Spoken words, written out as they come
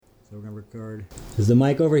So we're going to record. Is the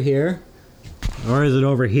mic over here? Or is it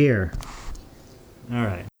over here?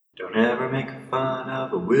 Alright. Don't ever make fun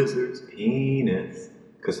of a wizard's penis,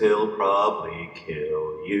 'cause he'll probably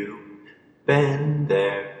kill you. Been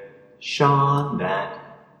there, Sean that.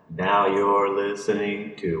 Now you're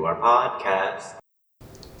listening to our podcast.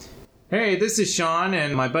 Hey, this is Sean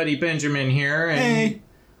and my buddy Benjamin here, and Hey.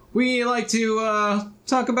 we like to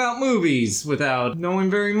talk about movies without knowing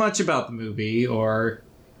very much about the movie or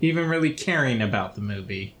even really caring about the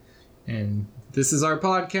movie. And this is our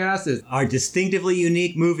podcast. Is Our distinctively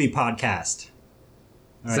unique movie podcast.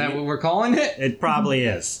 that what we're calling it? It probably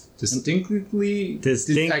is. Distinctly.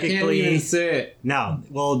 Distinctly. I can't even say it. No,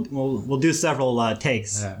 we'll do several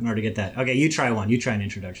takes in order to get that. Okay, you try one. You try an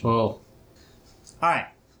introduction. Well, Alright.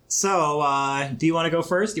 So, do you want to go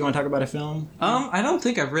first? Do you want to talk about a film? I don't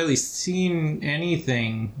think I've really seen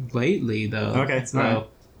anything lately, though. Okay, So, alright.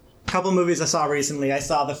 Couple movies I saw recently. I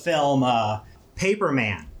saw the film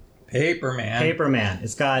Paperman. Paperman.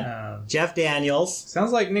 It's got Jeff Daniels.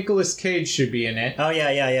 Sounds like Nicolas Cage should be in it. Oh,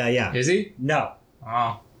 yeah. Is he? No.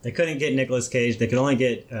 Oh. They couldn't get Nicolas Cage. They could only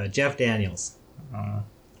get Jeff Daniels.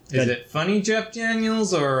 Is it funny Jeff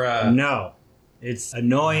Daniels or... No. It's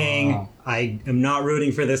annoying. Oh. I am not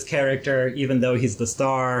rooting for this character, even though he's the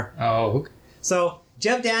star. Oh. So,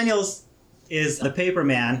 Jeff Daniels is the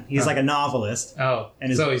Paperman. He's like a novelist. Oh.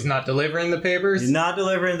 And So he's not delivering the papers? He's not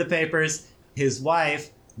delivering the papers. His wife,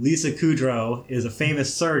 Lisa Kudrow, is a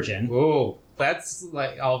famous surgeon. Whoa. That's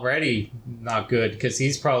like already not good because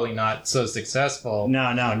he's probably not so successful.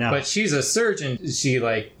 No. But she's a surgeon. Is she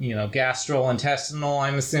like, gastrointestinal,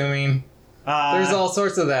 I'm assuming? There's all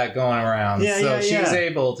sorts of that going around. Yeah, she's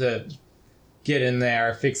able to get in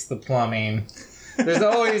there, fix the plumbing.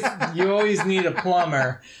 You always need a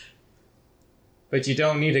plumber, but you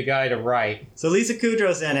don't need a guy to write. So Lisa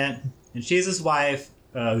Kudrow's in it, and she's his wife,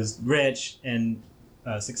 who's rich and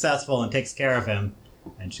successful and takes care of him,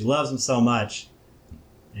 and she loves him so much,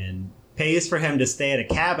 and pays for him to stay at a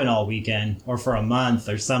cabin all weekend, or for a month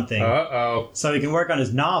or something, Uh-oh. so he can work on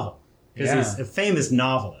his novel, because Yeah. he's a famous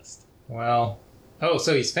novelist. Well,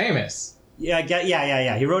 so he's famous.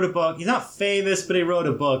 Yeah. He wrote a book. He's not famous, but he wrote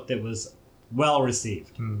a book that was well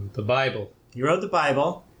received. The Bible. He wrote the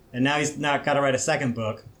Bible, and now he's not got to write a second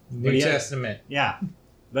book. New Testament. Yeah.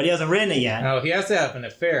 But he hasn't written it yet. Oh, he has to have an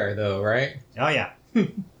affair, though, right? Oh, yeah.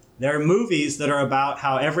 There are movies that are about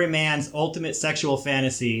how every man's ultimate sexual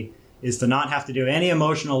fantasy is to not have to do any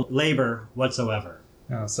emotional labor whatsoever.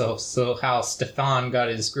 Oh, so how Stefan got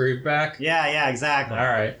his groove back? Yeah, exactly. All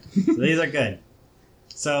right. So these are good.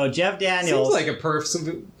 So Jeff Daniels... Seems like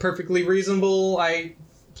a perfectly reasonable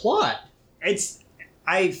plot.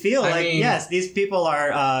 I feel yes, these people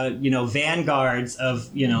are, vanguards of,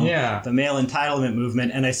 Yeah. the male entitlement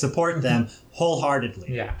movement, and I support them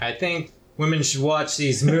wholeheartedly. Yeah, I think women should watch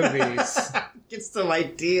these movies. Get some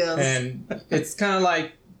ideas. And it's kind of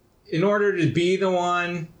like, in order to be the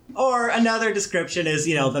one... Or another description is,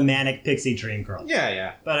 the manic pixie dream girl.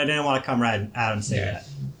 Yeah. But I didn't want to come right out and say Yeah. that.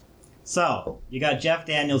 So, you got Jeff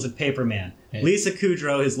Daniels at Paperman. Yeah. Lisa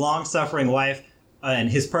Kudrow, his long-suffering wife, and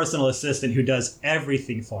his personal assistant who does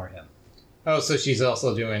everything for him. Oh, so she's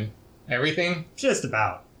also doing everything? Just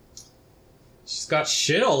about. She's got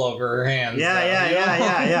shit all over her hands.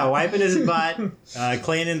 Yeah. Wiping his butt,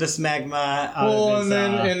 cleaning the smegma out of his...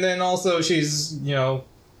 and then also she's,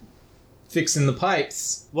 fixing the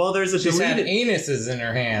pipes. Well, there's a She's had deleted... anuses in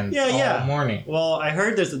her hands Yeah. all morning. Well, I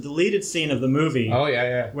heard there's a deleted scene of the movie Oh,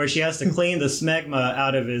 yeah. where she has to clean the smegma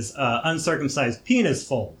out of his uncircumcised penis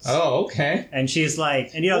folds. Oh, okay. And she's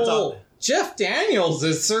like... And it's all... Jeff Daniels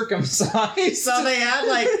is circumcised. So they had,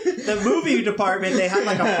 the movie department, they had,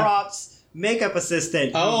 a props makeup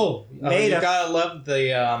assistant. You made gotta love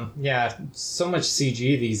the, so much CG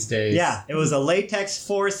these days. Yeah, it was a latex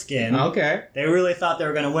foreskin. Okay. They really thought they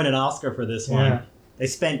were going to win an Oscar for this one. Yeah. They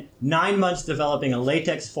spent 9 months developing a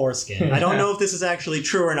latex foreskin. I don't know if this is actually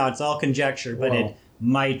true or not. It's all conjecture, but it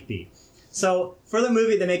might be. So, for the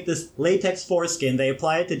movie, they make this latex foreskin. They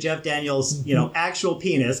apply it to Jeff Daniels', actual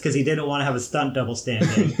penis, because he didn't want to have a stunt double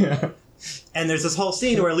standing. Yeah. And there's this whole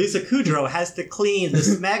scene where Lisa Kudrow has to clean the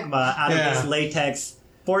smegma out of this latex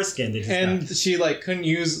foreskin that he's And got. she couldn't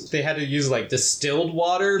use, they had to use distilled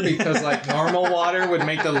water because normal water would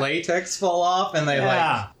make the latex fall off, and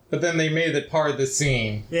but then they made it part of the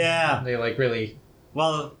scene. Yeah. They really...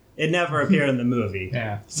 Well, it never appeared in the movie.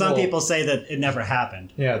 Yeah. Some people say that it never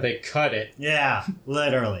happened. Yeah, they cut it. Yeah,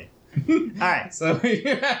 literally. Alright. So,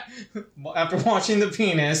 after watching the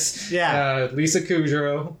penis, Yeah. Lisa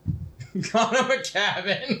Kudrow Got him a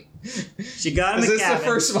cabin. She got him Is a this cabin. the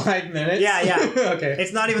first 5 minutes? Yeah, yeah. Okay.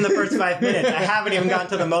 It's not even the first 5 minutes. I haven't even gotten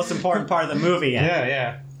to the most important part of the movie yet. Yeah,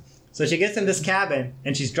 yeah. So she gets in this cabin,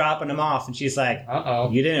 and she's dropping him off, and she's like,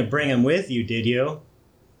 Uh-oh. "You didn't bring him with you, did you?"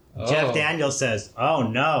 Jeff Daniels says, "Oh,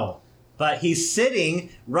 no." But he's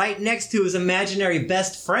sitting right next to his imaginary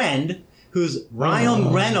best friend, who's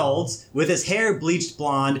Ryan Reynolds, with his hair bleached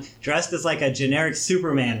blonde, dressed as like a generic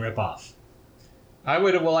Superman ripoff. I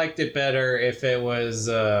would have liked it better if it was,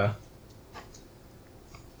 I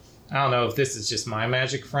don't know if this is just my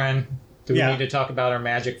magic friend. Do we Yeah. need to talk about our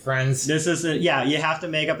magic friends? This is, you have to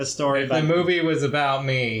make up a story If about... the movie was about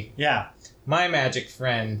me, Yeah. my magic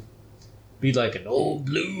friend be like an old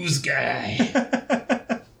blues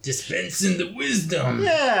guy, dispensing the wisdom.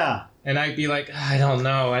 Yeah. And I'd be like, I don't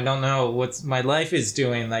know what's my life is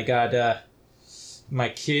doing. I got my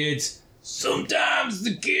kids. Sometimes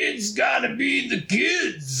the kids gotta be the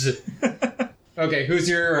kids. Okay, who's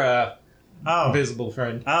your invisible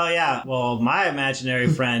friend? Oh, yeah. Well, my imaginary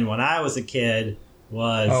friend when I was a kid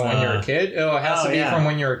was... When you're a kid? Oh, it has to be from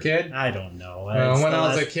when you're a kid? I don't know. When I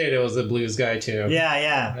was a kid, it was a blues guy, too.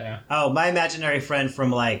 Yeah. Oh, my imaginary friend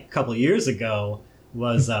from like a couple years ago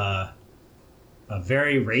was a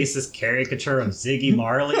very racist caricature of Ziggy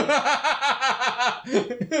Marley.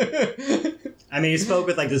 I mean, he spoke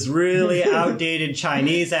with like this really outdated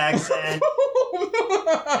Chinese accent.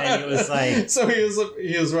 And he was like... So he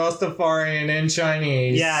was Rastafarian and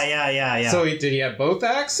Chinese. Yeah. So did he have both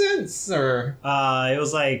accents, or?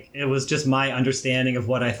 It was just my understanding of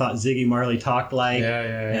what I thought Ziggy Marley talked like. Yeah.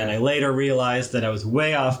 And I later realized that I was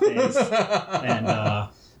way off base. And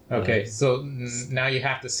okay, so now you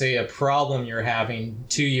have to say a problem you're having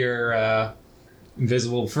to your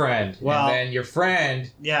invisible friend. Well, and then your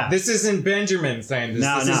friend... Yeah. This isn't Benjamin saying this.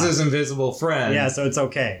 This is his invisible friend. Yeah, so it's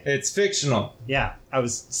okay. It's fictional. Yeah. I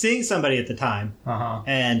was seeing somebody at the time. Uh-huh.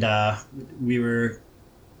 And we were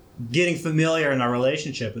getting familiar in our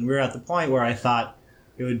relationship. And we were at the point where I thought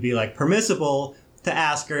it would be like permissible to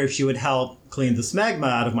ask her if she would help clean the smegma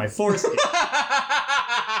out of my foreskin.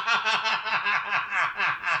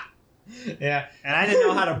 Yeah. And I didn't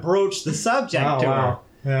know how to broach the subject to her.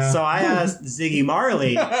 Yeah. So I asked Ziggy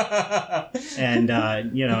Marley, and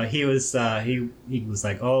he was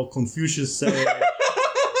like, "Oh, Confucius said,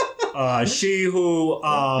 she who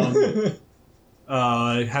have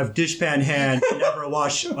dishpan hand never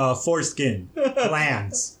wash foreskin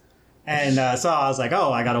glands." And so I was like,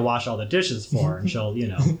 "Oh, I got to wash all the dishes for her, and she'll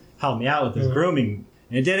help me out with this grooming."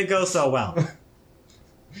 And it didn't go so well.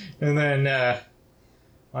 And then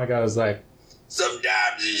my guy was like,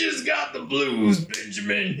 "Sometimes you just got the blues,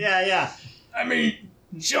 Benjamin." Yeah. I mean,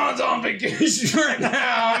 Sean's on vacation right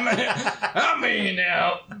now.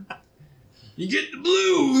 Now, you get the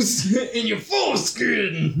blues in your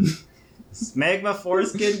foreskin. Smegma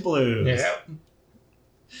foreskin blues. Yep.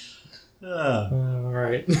 All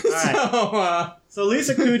right. So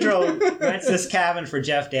Lisa Kudrow rents this cabin for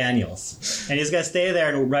Jeff Daniels, and he's going to stay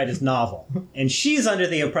there and write his novel. And she's under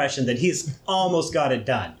the impression that he's almost got it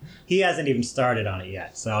done. He hasn't even started on it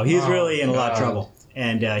yet, so he's really in a lot of trouble.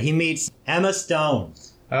 And he meets Emma Stone.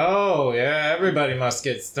 Oh, yeah, everybody must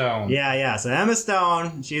get stoned. Yeah. So Emma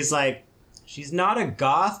Stone, she's not a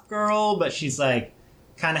goth girl, but she's like,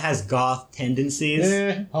 kind of has goth tendencies.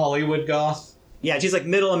 Hollywood goth. Yeah, she's like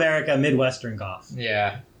middle America, Midwestern goth.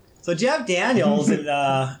 Yeah. So Jeff Daniels and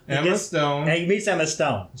Emma Stone. And he meets Emma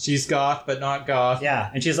Stone. She's goth, but not goth.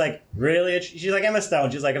 Yeah, and she's like she's like Emma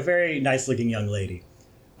Stone. She's like a very nice looking young lady,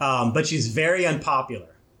 but she's very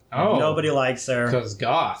unpopular. Oh, nobody likes her. Because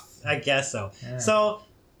goth. I guess so. Yeah. So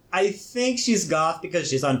I think she's goth because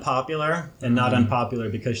she's unpopular, and not unpopular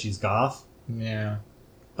because she's goth. Yeah.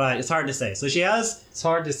 But it's hard to say. So she has. It's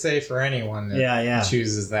hard to say for anyone that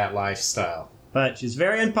chooses that lifestyle. But she's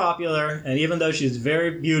very unpopular, and even though she's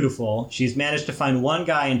very beautiful, she's managed to find one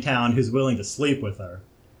guy in town who's willing to sleep with her.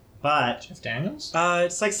 But Jeff Daniels?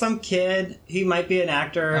 it's like some kid. He might be an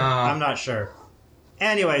actor. I'm not sure.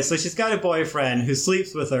 Anyway, so she's got a boyfriend who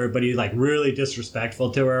sleeps with her, but he's like really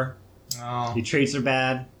disrespectful to her. Oh. He treats her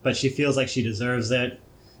bad, but she feels like she deserves it.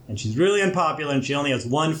 And she's really unpopular, and she only has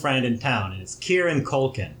one friend in town, and it's Kieran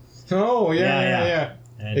Culkin. Oh, yeah.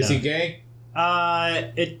 And, is he gay?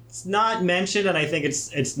 It's not mentioned, and I think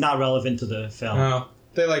it's not relevant to the film. Oh,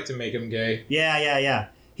 they like to make him gay. Yeah.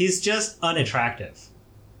 He's just unattractive.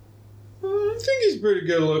 I think he's pretty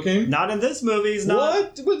good looking. Not in this movie. He's not.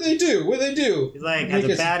 What? What'd they do? He has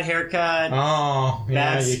a bad haircut. Oh,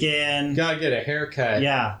 yeah. Bad skin. You gotta get a haircut.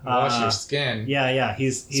 Yeah. Wash your skin. Yeah.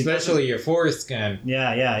 He's especially your foreskin.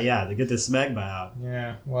 Yeah. To get the smegma out.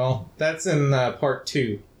 Yeah. Well, that's in part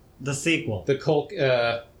 2. The sequel.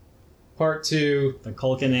 The Part 2. The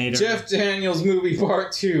Culkinator. Jeff Daniels movie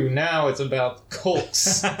Part 2. Now it's about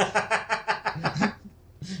culks.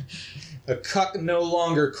 A cuck no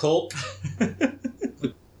longer culk.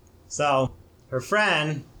 So, her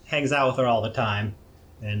friend hangs out with her all the time,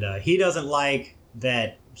 and he doesn't like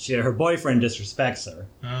that her boyfriend disrespects her.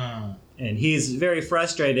 And he's very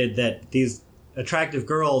frustrated that these attractive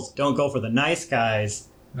girls don't go for the nice guys,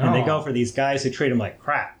 and they go for these guys who treat him like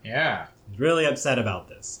crap. Yeah. He's really upset about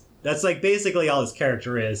this. That's like basically all his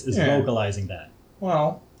character is vocalizing that.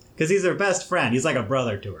 Well. Because he's her best friend. He's like a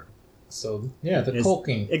brother to her. So, yeah, the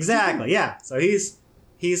culking. Exactly, yeah. So he's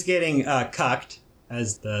getting cucked,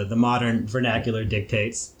 as the modern vernacular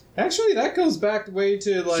dictates. Actually, that goes back way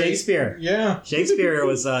to, like... Shakespeare. Yeah. Shakespeare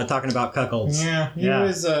was talking about cuckolds. Yeah,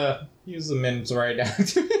 he was a men's right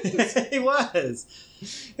activist. He was.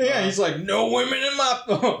 Yeah, he's like, no women in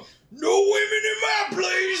my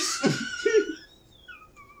place.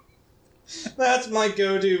 That's my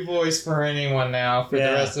go-to voice for anyone now for the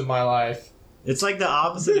rest of my life. It's like the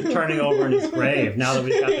opposite of turning over in his grave. Now that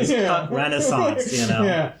we've got this cuck renaissance, you know.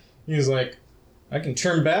 Yeah, he's like, I can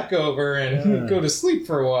turn back over and go to sleep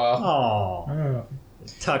for a while. Oh.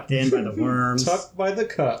 Tucked in by the worms. Tucked by the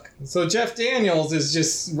cuck. So Jeff Daniels is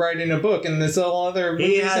just writing a book, and this all other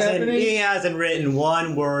movies happening? He hasn't written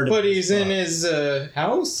one word. But he's in his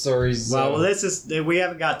house, or he's... Well, we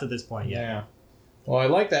haven't got to this point yet. Yeah. Well, I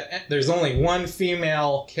like that there's only one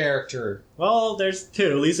female character. Well, there's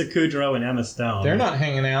two, Lisa Kudrow and Emma Stone. They're not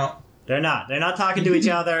hanging out. They're not. They're not talking to each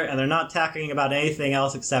other, and they're not talking about anything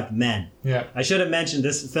else except men. Yeah. I should have mentioned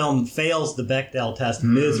this film fails the Bechdel test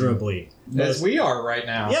miserably. As we are right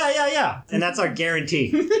now. Yeah. And that's our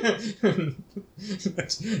guarantee.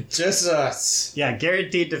 Just us. Yeah,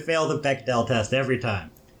 guaranteed to fail the Bechdel test every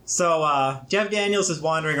time. So, Jeff Daniels is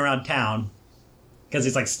wandering around town because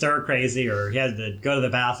he's like stir crazy, or he has to go to the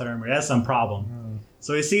bathroom, or he has some problem.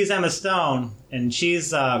 So he sees Emma Stone, and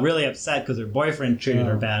she's really upset because her boyfriend treated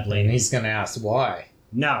her badly. And he's going to ask why.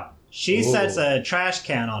 No. She sets a trash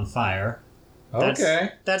can on fire.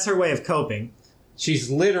 That's her way of coping. She's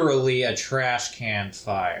literally a trash can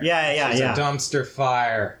fire. Yeah. She's a dumpster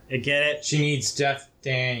fire. You get it? She needs Jeff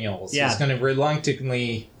Daniels. Yeah. He's going to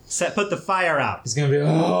reluctantly... Put the fire out. He's going to be,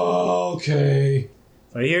 okay.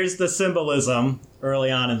 So here's the symbolism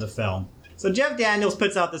early on in the film. So Jeff Daniels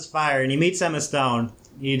puts out this fire, and he meets Emma Stone.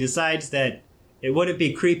 He decides that it wouldn't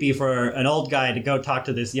be creepy for an old guy to go talk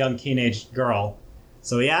to this young teenage girl.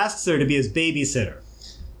 So he asks her to be his babysitter.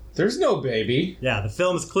 There's no baby. Yeah, the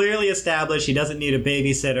film's clearly established he doesn't need a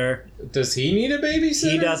babysitter. Does he need a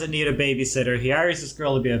babysitter? He doesn't need a babysitter. He hires this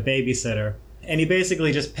girl to be a babysitter. And he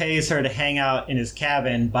basically just pays her to hang out in his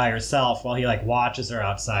cabin by herself while he, like, watches her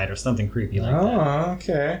outside or something creepy like that. Oh,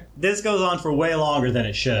 okay. This goes on for way longer than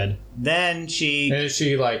it should. Then she... Is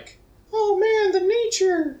she like, oh man, the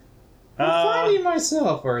nature! I'm finding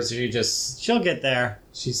myself. Or is she just... She'll get there.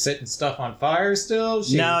 She's setting stuff on fire still?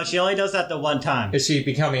 No, she only does that the one time. Is she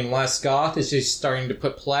becoming less goth? Is she starting to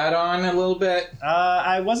put plaid on a little bit?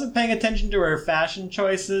 I wasn't paying attention to her fashion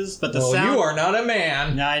choices, but the sound... you are not a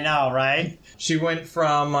man. I know, right? She went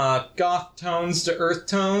from goth tones to earth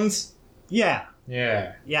tones? Yeah.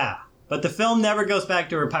 Yeah. But the film never goes back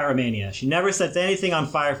to her pyromania. She never sets anything on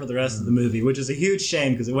fire for the rest of the movie, which is a huge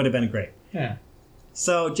shame because it would have been great. Yeah.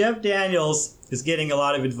 So Jeff Daniels is getting a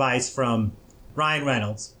lot of advice from Ryan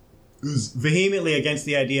Reynolds, who's vehemently against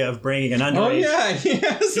the idea of bringing an underage... Oh, yeah, he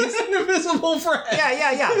has an invisible friend.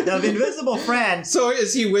 Yeah. The invisible friend. So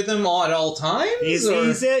is he with them at all times? He's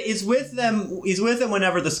with them. He's with them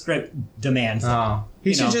whenever the script demands. Oh,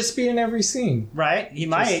 he should just be in every scene, right? He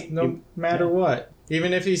might, no matter what,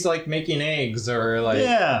 even if he's like making eggs or like.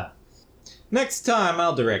 Yeah. Next time,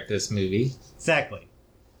 I'll direct this movie. Exactly.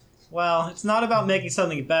 Well, it's not about making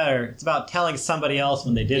something better. It's about telling somebody else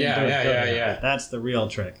when they didn't do it good. Yeah. That's the real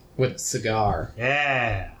trick. With a cigar.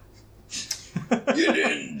 Yeah. You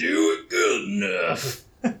didn't do it good enough.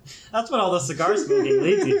 That's what all the cigar smoking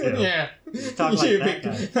leads you to. Yeah. Talk like that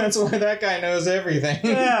guy. That's why that guy knows everything.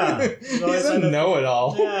 Yeah. He's a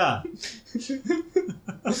know-it-all. Yeah.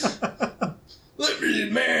 Let me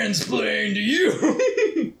mansplain to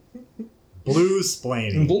you.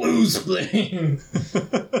 Bluesplaining.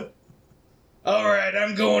 Alright,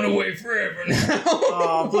 I'm going away forever now.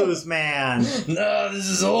 Oh, blues man. No, this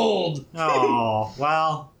is old. Oh,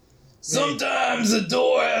 well. Sometimes a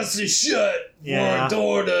door has to shut for a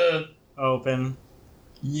door to open.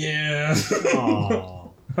 Yeah.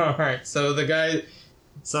 Oh. Alright, so the guy...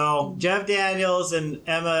 So, Jeff Daniels and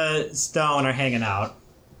Emma Stone are hanging out.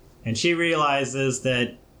 And she realizes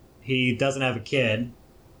that he doesn't have a kid.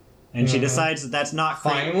 And she decides that that's not...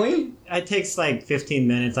 Finally? it takes like 15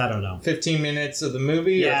 minutes. I don't know. 15 minutes of the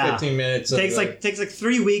movie or 15 minutes It of takes like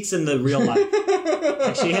 3 weeks in the real life.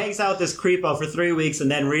 Like she hangs out with this creepo for 3 weeks and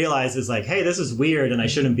then realizes like, hey, this is weird and I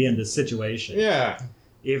shouldn't be in this situation. Yeah.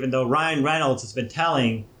 Even though Ryan Reynolds has been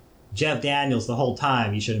telling Jeff Daniels the whole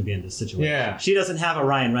time he shouldn't be in this situation. Yeah. She doesn't have a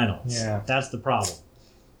Ryan Reynolds. Yeah. That's the problem.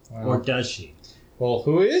 Wow. Or does she? Well,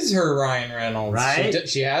 who is her Ryan Reynolds? Right?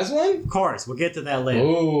 She has one? Of course. We'll get to that later.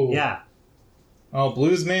 Oh. Yeah. Oh,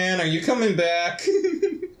 Blues Man, are you coming back?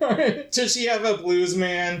 Does she have a Blues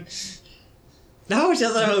Man? No, she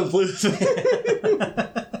doesn't have a blues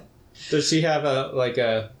man. Does she have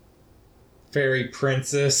a fairy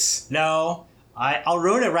princess? No. I'll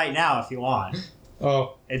ruin it right now if you want.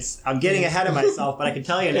 Oh. I'm getting ahead of myself, but I can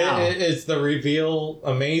tell you now. Is the reveal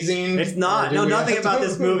amazing? It's not. No, nothing about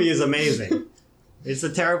this movie is amazing. It's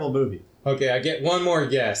a terrible movie. Okay, I get one more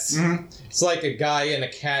guess. Mm-hmm. It's like a guy in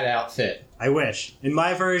a cat outfit. I wish. In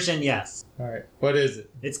my version, yes. Alright, what is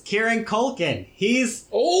it? It's Kieran Culkin. He's...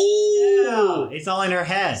 Oh! Yeah, it's all in her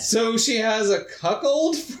head. So she has a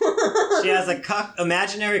cuckold for her? She has a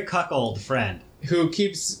imaginary cuckold friend. Who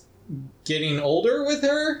keeps getting older with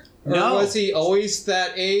her? Or No. was he always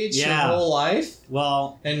that age his whole life?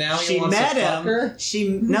 Well, And now he she wants met to fuck her?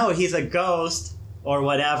 him. No, he's a ghost or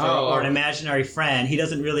whatever, Oh. or an imaginary friend. He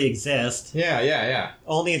doesn't really exist. Yeah.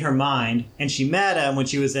 Only in her mind. And she met him when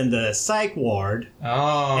she was in the psych ward.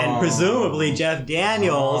 Oh. And presumably Jeff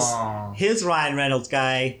Daniels, Oh. his Ryan Reynolds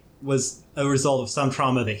guy, was a result of some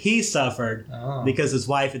trauma that he suffered Oh. because his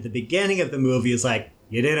wife at the beginning of the movie is like,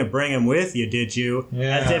 you didn't bring him with you, did you?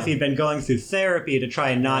 Yeah. As if he'd been going through therapy to try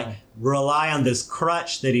and not rely on this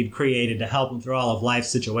crutch that he'd created to help him through all of life's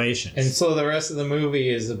situations. And so the rest of the movie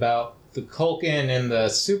is about the Culkin and the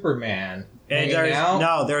Superman And hanging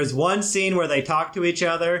out? there's one scene where they talk to each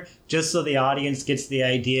other just so the audience gets the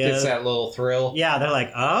idea. Gets that little thrill. Yeah, they're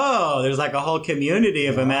like, oh, there's like a whole community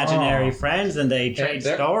of imaginary friends and they trade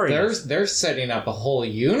stories. They're setting up a whole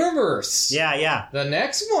universe. Yeah. The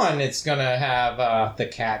next one, it's gonna have the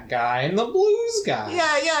cat guy and the blues guy.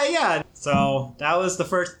 Yeah. So that was the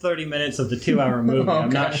first 30 minutes of the 2-hour movie. I'm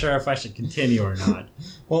not sure if I should continue or not.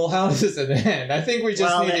 Well, how does it end? I think we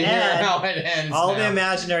just need to hear how it ends. All the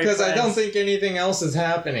imaginary because I don't friends- think anything else is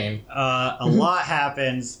happening. A lot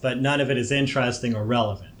happens, but none of it is interesting or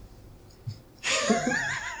relevant.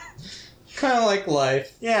 Kind of like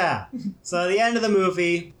life. Yeah. So at the end of the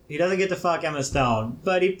movie, he doesn't get to fuck Emma Stone,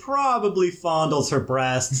 but he probably fondles her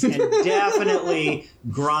breasts and definitely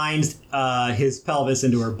grinds his pelvis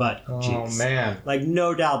into her butt cheeks. Oh man. Like,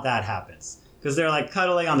 no doubt that happens. Because they're like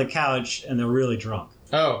cuddling on the couch and they're really drunk.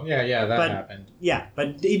 Oh yeah, that happened. Yeah,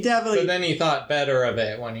 but he definitely... But then he thought better of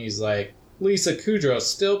it when he's like, Lisa Kudrow's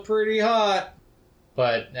still pretty hot.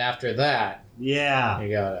 But after that, Yeah. you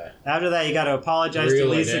gotta... After that, you gotta apologize to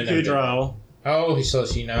Reel it Lisa in a bit. Kudrow. Oh, so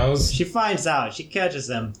she knows? She finds out. She catches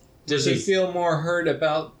him. Does she Which is- feel more hurt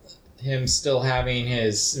about him still having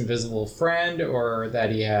his invisible friend, or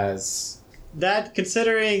that he has... That,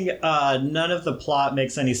 considering none of the plot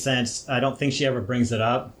makes any sense, I don't think she ever brings it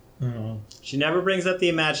up. She never brings up the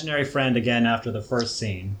imaginary friend again after the first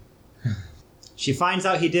scene. She finds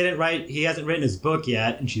out he hasn't written his book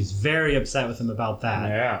yet, and she's very upset with him about that.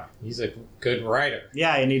 Yeah, he's a good writer.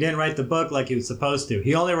 Yeah, and he didn't write the book like he was supposed to.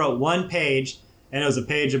 He only wrote one page, and it was a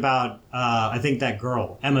page about, I think that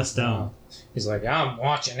girl, Emma Stone. He's like, I'm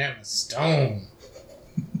watching Emma Stone.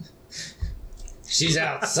 She's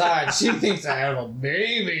outside. She thinks I have a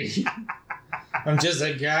baby. I'm just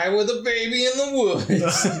a guy with a baby in the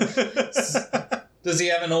woods. Does he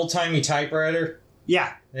have an old-timey typewriter?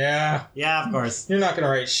 Yeah. Yeah. Yeah, of course. You're not going to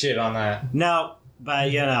write shit on that. No, but,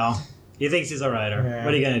 he thinks he's a writer. Yeah.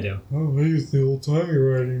 What are you going to do? Oh, I use the old-timey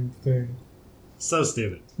writing thing. So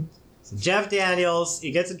stupid. So Jeff Daniels,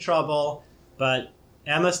 he gets in trouble, but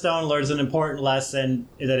Emma Stone learns an important lesson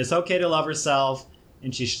that it's okay to love herself,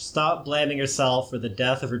 and she should stop blaming herself for the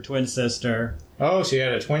death of her twin sister. Oh, she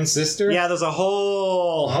had a twin sister? Yeah, there's a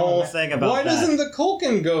whole thing about Why that. doesn't the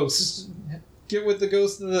Culkin ghost get with the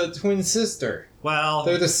ghost of the twin sister? Well,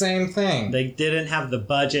 They're the same thing. they didn't have the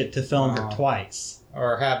budget to film her Oh. twice.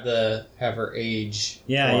 Or have her age.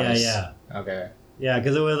 Yeah, twice. yeah. Okay. Yeah,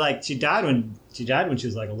 because it was like she died when she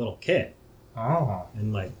was like a little kid, Oh.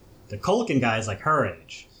 and like the Culkin guy is like her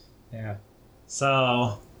age. Yeah.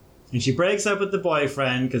 So, and she breaks up with the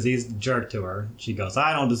boyfriend because he's the jerk to her. She goes,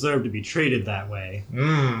 I don't deserve to be treated that way.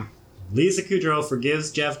 Lisa Kudrow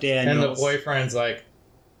forgives Jeff Daniels. And the boyfriend's like,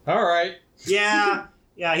 all right. Yeah,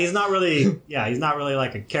 he's not really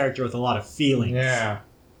like a character with a lot of feelings. Yeah.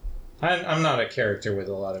 I'm not a character with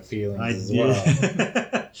a lot of feelings as well,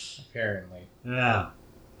 yeah. apparently. Yeah.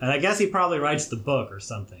 And I guess he probably writes the book or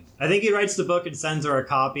something. I think he writes the book and sends her a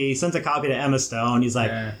copy. Sends a copy to Emma Stone. He's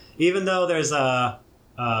like, even though there's a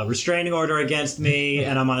restraining order against me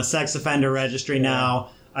and I'm on a sex offender registry now,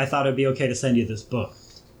 I thought it'd be okay to send you this book.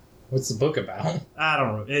 What's the book about? I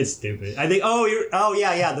don't know. It's stupid. I think.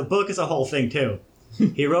 Yeah. The book is a whole thing too.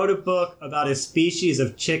 He wrote a book about a species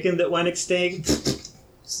of chicken that went extinct,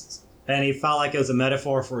 and he felt like it was a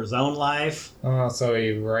metaphor for his own life. Oh, so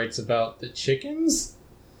he writes about the chickens?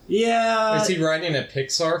 Yeah. Is he writing a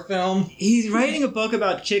Pixar film? He's writing a book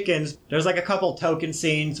about chickens. There's like a couple token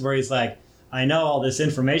scenes where he's like, I know all this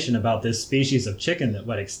information about this species of chicken that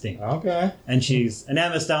went extinct. Okay. And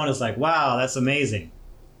Emma Stone is like, wow, that's amazing.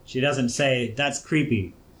 She doesn't say, that's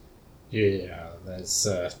creepy. Yeah, that's,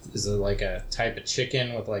 is it like a type of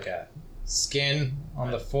chicken with like a skin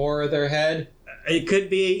on the fore of their head? It could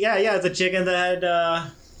be, it's a chicken that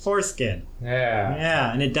had foreskin. Yeah.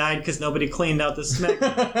 Yeah, and it died because nobody cleaned out the smeg.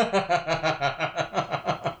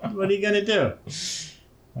 What are you going to do?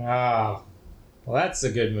 Wow. Well, that's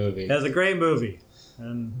a good movie. That's a great movie.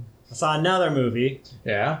 And I saw another movie.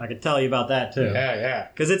 Yeah? I could tell you about that, too. Yeah.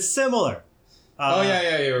 Because it's similar.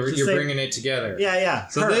 You're bringing it together. Yeah.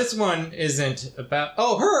 So this one isn't about...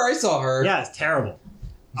 Oh, Her! I saw Her! Yeah, it's terrible.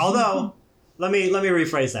 Although, let me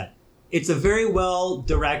rephrase that. It's a very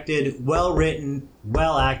well-directed, well-written,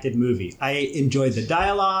 well-acted movie. I enjoyed the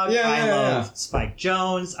dialogue. I love Spike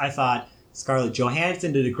Jonze. I thought Scarlett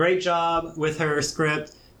Johansson did a great job with her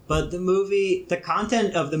script. But the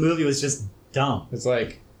content of the movie was just dumb. It's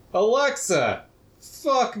like, Alexa,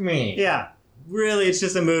 fuck me. Yeah. Really, it's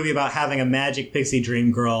just a movie about having a magic pixie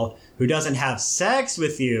dream girl who doesn't have sex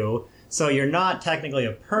with you, so you're not technically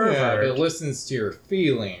a pervert. Yeah, but it listens to your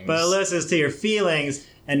feelings. But it listens to your feelings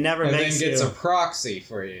and never makes you... And then gets a proxy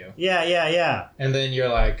for you. Yeah. And then you're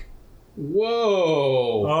like,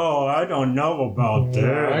 whoa. Oh, I don't know about this.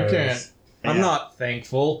 I can't. I'm not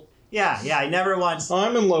thankful. Yeah, I never once...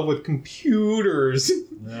 I'm in love with computers,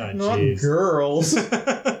 not girls.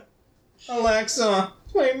 Alexa,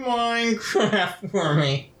 play Minecraft for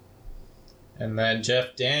me. And then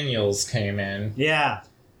Jeff Daniels came in. Yeah.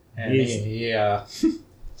 And he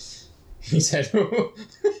said,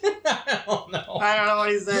 I don't know. I don't know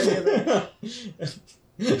what he said either.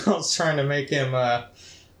 I was trying to make him a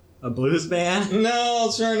blues man? No, I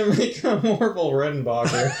was trying to make him Orville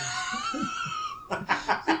Redenbacher.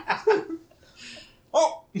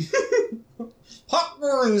 Oh!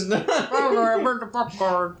 Popcorn's done! I burnt the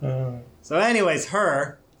popcorn. So anyways,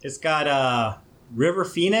 Her, it's got River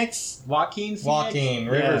Phoenix? Joaquin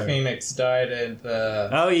Phoenix? River Phoenix died at the...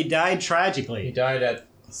 Oh, he died tragically. He died at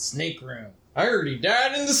the snake room. I heard he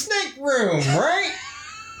died in the snake room, right?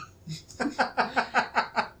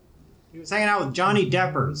 He was hanging out with Johnny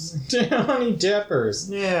Deppers. Johnny Deppers.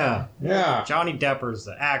 Yeah. Johnny Deppers,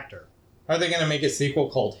 the actor. Are they going to make a sequel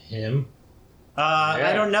called Him?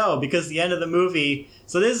 I don't know, because the end of the movie...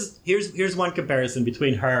 So here's one comparison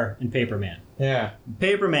between Her and Paperman. Yeah.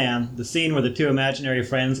 Paperman, the scene where the two imaginary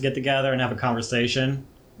friends get together and have a conversation.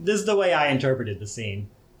 This is the way I interpreted the scene.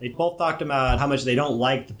 They both talked about how much they don't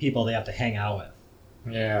like the people they have to hang out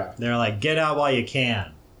with. Yeah. They're like, get out while you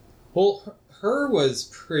can. Well, Her was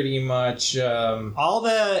pretty much... You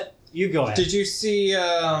go ahead. Did you see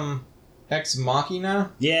Ex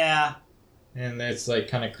Machina? Yeah. And it's like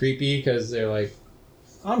kind of creepy because they're like,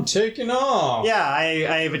 I'm taking off. Yeah,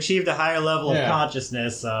 I've achieved a higher level of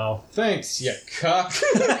consciousness, so... Thanks, you cuck.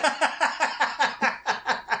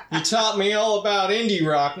 You taught me all about indie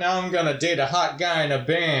rock, now I'm gonna date a hot guy in a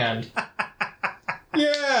band.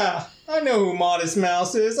 Yeah, I know who Modest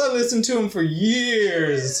Mouse is. I listened to him for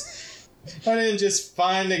years. I didn't just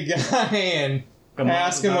find a guy and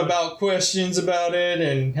ask him about questions about it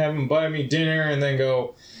and have him buy me dinner and then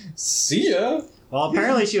go, see ya. Well,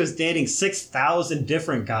 apparently she was dating 6,000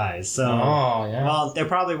 different guys, so... Oh, yeah. Well, they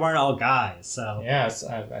probably weren't all guys, so... Yes,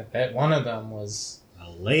 I bet one of them was...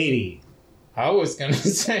 A lady. I was gonna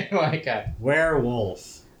say, like, a...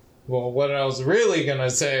 Werewolf. Well, what I was really gonna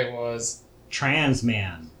say was... Trans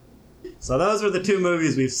man. So those are the two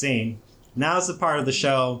movies we've seen. Now it's the part of the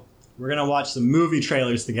show. We're gonna watch some movie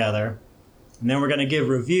trailers together. And then we're gonna give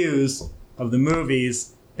reviews of the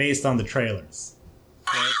movies based on the trailers.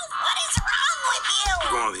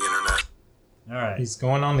 All right. He's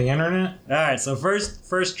going on the internet? All right, so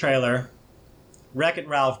first trailer, Wreck-It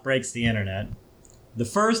Ralph breaks the internet. The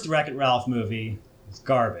first Wreck-It Ralph movie was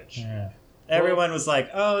garbage. Yeah. Everyone was like,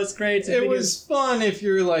 oh, it's great. It was fun if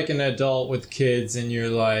you're like an adult with kids and you're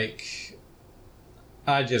like,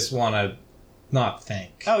 I just want to not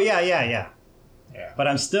think. Oh, yeah. But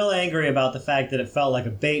I'm still angry about the fact that it felt like a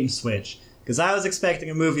bait and switch. Because I was expecting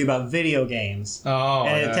a movie about video games. Oh,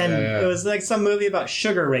 And it was like some movie about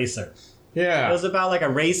Sugar Racer. Yeah. It was about like a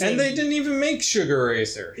racing... And they didn't even make Sugar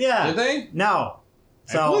Racer. Yeah. Did they? No.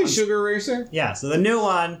 I played Sugar Racer. Yeah, so the new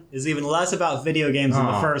one is even less about video games than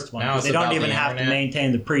the first one. now it's They don't about even the have to internet.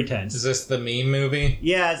 maintain the pretense. Is this the meme movie?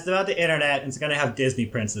 Yeah, it's about the internet, and it's going to have Disney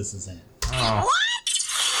princesses in it. Oh.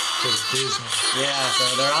 It's Disney. Yeah,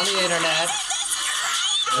 so they're on the internet.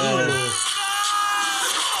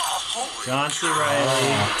 John C.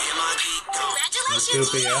 Reilly.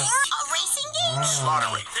 Zootopia. A racing game?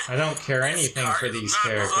 I don't care anything for these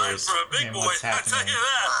characters and what's happening.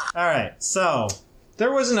 All right, so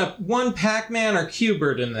There wasn't a one Pac-Man or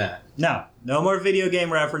Q*bert in that. no more video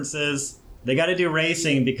game references. They got to do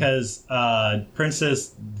racing because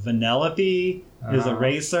Princess Vanellope is a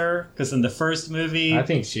racer. Because in the first movie, I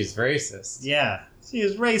think she's racist. yeah, she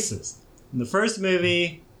is racist. In the first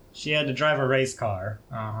movie, she had to drive a race car.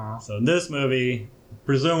 Uh-huh. So in this movie,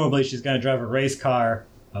 presumably she's going to drive a race car,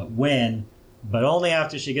 win, but only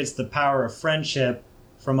after she gets the power of friendship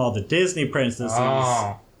from all the Disney princesses.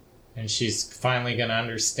 Oh. And she's finally going to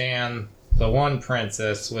understand the one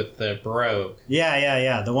princess with the brogue.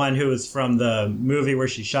 Yeah. The one who was from the movie where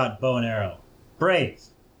she shot bow and arrow. Brave.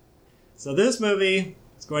 So this movie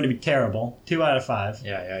is going to be terrible. 2 out of 5.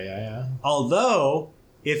 Yeah. Although,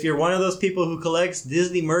 if you're one of those people who collects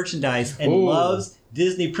Disney merchandise and Ooh. loves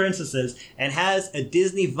Disney princesses and has a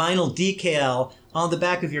Disney vinyl decal on the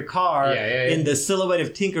back of your car in the silhouette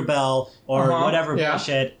of Tinkerbell or whatever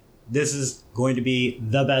bullshit, this is going to be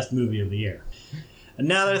the best movie of the year.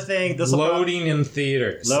 Another thing, this Loading in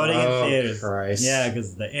theaters. Loading in Oh, theaters. Christ. Yeah,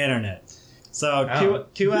 because the internet. So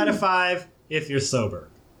two out of 5 if you're sober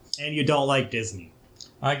and you don't like Disney.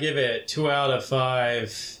 I give it 2 out of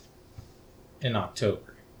 5 in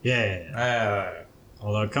October. Yeah.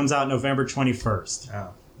 Although it comes out November 21st. Oh.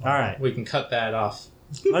 All right. We can cut that off.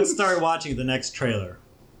 Let's start watching the next trailer.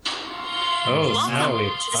 Oh, Welcome Snowy.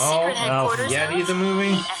 to the secret headquarters Yeti the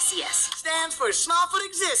movie? SES. Stands for Smallfoot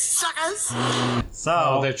Exists, suckers! So,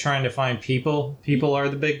 Oh, they're trying to find people. People are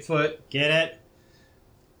the Bigfoot. get it?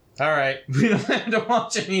 All right, we don't have to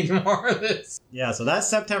watch any more of this. Yeah, so that's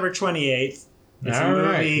September 28th. It's a All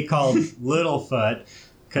movie called Littlefoot.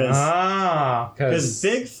 Because Because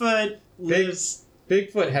Bigfoot lives...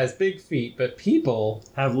 Bigfoot has big feet, but people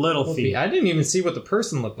have little feet. I didn't even see what the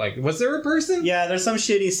person looked like. Was there a person? Yeah, there's some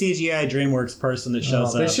shitty CGI DreamWorks person that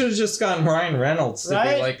shows They up. should have just gotten Ryan Reynolds to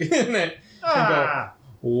Right? be like in it. Ah.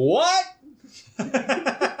 What?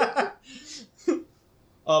 A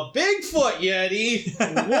Bigfoot Yeti?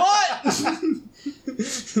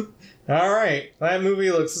 What? All right, that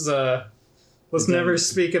movie looks. Let's never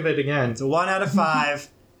speak of it again. It's a 1 out of 5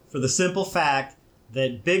 for the simple fact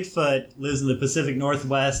that Bigfoot lives in the Pacific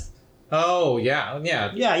Northwest. Oh yeah.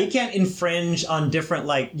 Yeah, you can't infringe on different,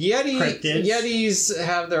 like, cryptids. Yetis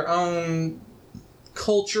have their own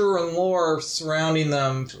culture and lore surrounding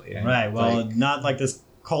them. Right, well, Like- not like this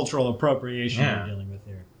cultural appropriation Yeah. we're dealing with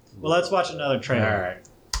here. Well, let's watch another trailer. all right.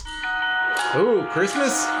 Ooh,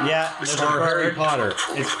 Christmas Yeah, there's a or Harry bird. Potter.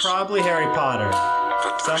 It's probably Harry Potter.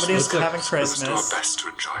 Somebody's Looks like- having Christmas.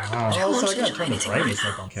 Oh, so I gotta turn the brightness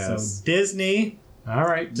up on. So Disney, All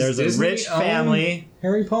right. there's Does a Disney rich own family.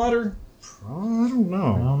 Harry Potter? I don't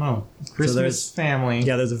know. I don't know. Christmas there's- family.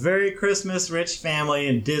 Yeah, there's a very Christmas rich family,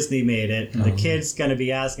 and Disney made it. And the kid's gonna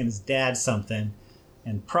be asking his dad something,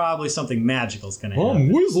 and probably something magical's gonna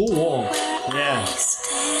happen. Weasel Wong. Yeah.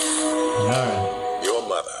 All right. Your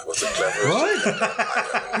mother was a clever.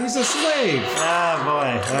 What? He's a slave. Ah,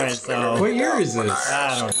 boy. All right. So What year is this?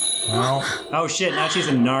 I don't. Well, Oh shit! Now she's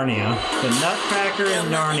in Narnia. The Nutcracker in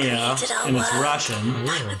Narnia, and it's Russian.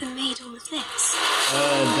 Who made all of this?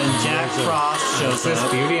 Then Jack Frost is shows this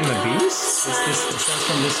up. Beauty and the Beast? This says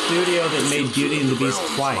from the studio that made Beauty and the Beast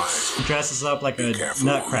twice. He dresses up like a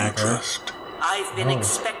Nutcracker. I've been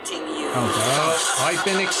expecting you. Oh, I've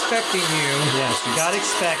been expecting you. Yes, you got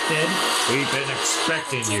expected. We've been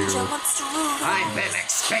expecting Ginger wants to rule the I've been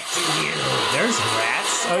expecting you. There's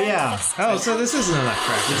rats. Oh yeah, Oh, so this isn't a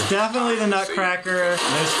Nutcracker. it's definitely the Nutcracker.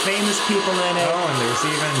 There's famous people in it. Oh, and there's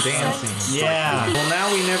even dancing. Yeah, Well,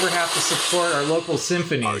 now we never have to support our local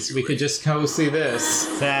symphonies. We could just go see this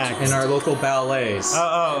exactly. in our local ballets.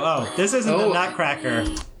 Oh! This isn't the Oh. Nutcracker.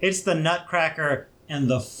 It's the Nutcracker and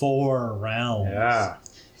the Four Realms. Yeah.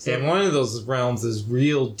 And one of those realms is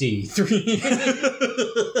real D3.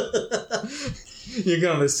 You're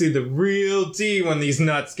gonna see the real D when these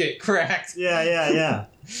nuts get cracked. Yeah.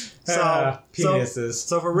 So, Penises.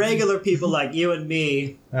 so for regular people like you and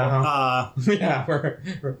me, Yeah,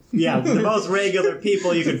 we're yeah, the most regular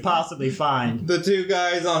people you could possibly find. the two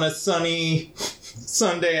guys on a sunny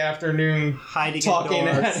Sunday afternoon Hiding talking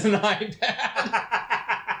indoors. at an iPad.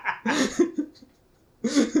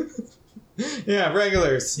 Yeah,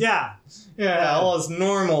 regulars. Yeah. Yeah, all us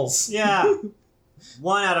normals. Yeah.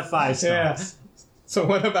 1 out of 5 stars. Yeah. So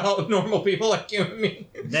what about normal people like you and me?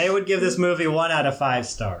 They would give this movie 1 out of 5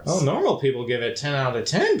 stars. Oh, normal people give it 10 out of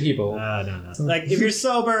 10 people. No. Like, if you're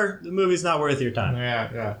sober, the movie's not worth your time.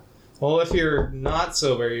 Yeah. Well, if you're not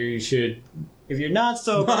sober, you should If you're not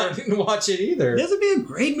sober, not watch it either. this would be a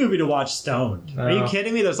great movie to watch stoned. Are you Oh.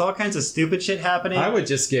 kidding me? There's all kinds of stupid shit happening. I would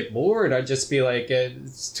just get bored. I'd just be like,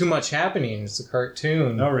 it's too much happening. It's a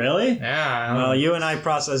cartoon. Oh, really? Yeah. Well, you and I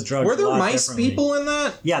process drugs. Were a there lot mice differently. people in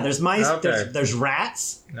that? Yeah, there's mice. Okay. There's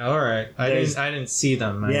rats. All right. I didn't see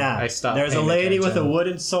them. I stopped. There's a paying lady with a attention.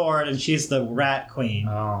 wooden sword, and she's the rat queen.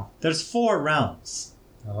 Oh. There's 4 realms.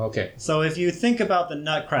 Okay. So if you think about the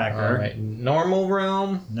Nutcracker, All right. Normal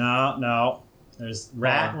realm, no. There's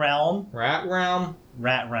rat realm, rat realm,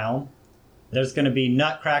 rat realm. There's going to be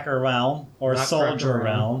Nutcracker realm or Nutcracker soldier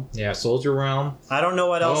realm. Yeah, soldier realm. I don't know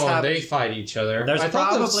what else Oh, happens. they fight each other. There's I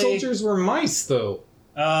thought the probably- soldiers were mice, though.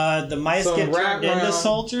 The mice So get rat turned into realm.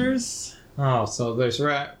 soldiers. Oh, so there's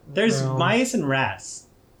rat. There's realm. mice and rats.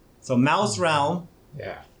 So mouse realm,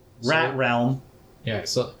 Yeah. rat realm. Yeah,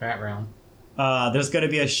 so rat realm. There's going to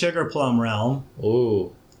be a sugar plum realm,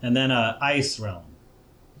 Ooh. and then a ice realm.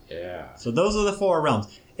 Yeah. So those are the 4 realms.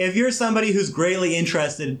 If you're somebody who's greatly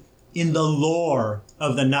interested in the lore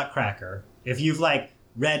of the Nutcracker, if you've like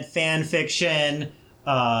read fan fiction,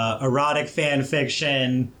 erotic fan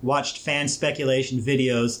fiction, watched fan speculation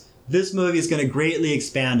videos, this movie is going to greatly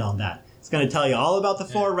expand on that. It's going to tell you all about the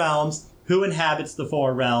 4 realms, who inhabits the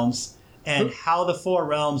 4 realms, and how the 4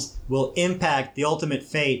 realms will impact the ultimate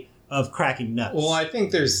fate of cracking nuts. Well, I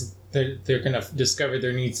think they're gonna discover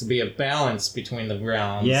there needs to be a balance between the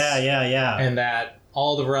realms. Yeah. And that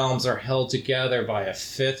all the realms are held together by a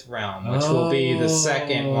 5th realm, which will be the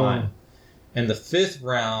second one. And the 5th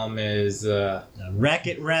realm is The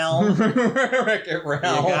Wreck-It realm. Wreck-It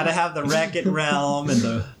realm. You gotta have the Wreck-It realm and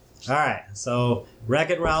the... Alright, so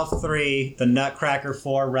Wreck-It Ralph 3, the Nutcracker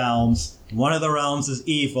 4 realms. One of the realms is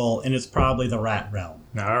evil, and it's probably the rat realm.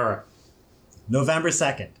 All right. November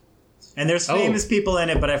 2nd. And there's Oh. famous people in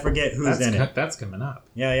it, but I forget who's in it. That's coming up.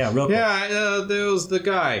 Yeah, real quick. Yeah, there was the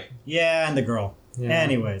guy. Yeah, and the girl. Yeah.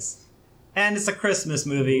 Anyways. And it's a Christmas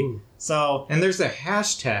movie, Ooh. so... And there's a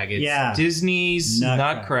hashtag. It's Yeah. Disney's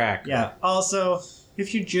Nutcracker. Yeah, also,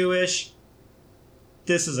 if you're Jewish,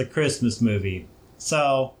 this is a Christmas movie.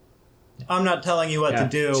 So, I'm not telling you what to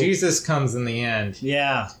do. Jesus comes in the end,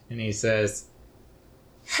 Yeah. and he says,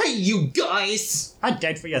 "Hey, you guys! I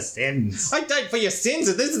died for your sins. I died for your sins,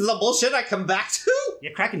 and this is the bullshit I come back to?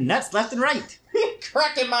 You're cracking nuts left and right.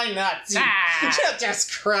 Cracking my nuts! You're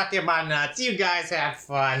just cracking my nuts. You guys have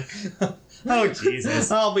fun. Oh, Jesus.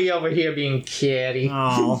 I'll be over here being catty."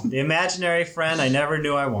 Oh, the imaginary friend I never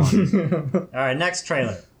knew I wanted. All right, next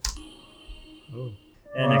trailer.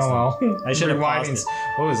 And next one. I should have paused it.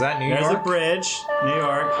 What was that, New There's York? a bridge, New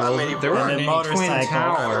York. How many There weren't And any then twin motorcycle.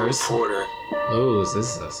 towers. reporter? Oh, is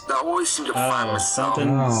this this? I always seem to find Oh, myself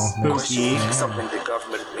something spooky. questioning something the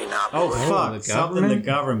government may not be. Oh, aware of. fuck. the Something the government?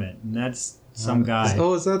 government. And that's some guy.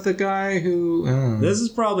 Oh, is that the guy who... This is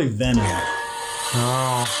probably Venom.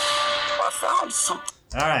 Oh. I found something.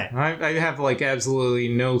 All right. I have, like, absolutely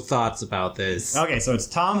no thoughts about this. Okay, so it's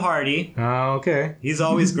Tom Hardy. Oh, okay. He's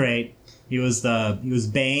always great. He was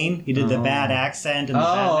Bane. He did the bad accent in the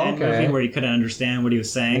Oh, Batman okay. movie where you couldn't understand what he was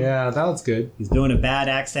saying. Yeah, that was good. He's doing a bad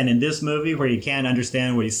accent in this movie where you can't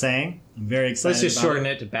understand what he's saying. I'm very excited. Let's just about shorten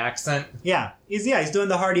it. it to Baccent. Yeah, he's doing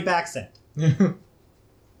the Hardy accent.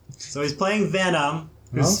 So he's playing Venom.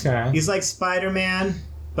 Okay. He's like Spider-Man,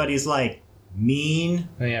 but he's like mean,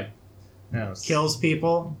 Yeah. No, kills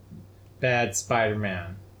people. bad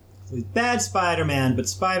Spider-Man. So he's bad Spider-Man, but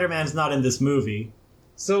Spider-Man's not in this movie.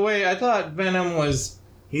 So wait, I thought Venom was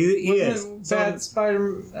He is. wasn't So- bad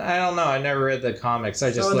Spider. I don't know. I never read the comics.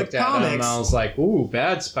 I just in the looked at them and comics- I was like, "Ooh,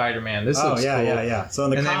 bad Spider-Man. This Oh looks yeah, cool." yeah. So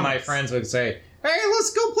in the And then my comics- friends would say, "Hey,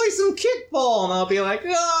 let's go play some kickball," and I'll be like,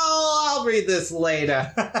 "Oh, I'll read this later."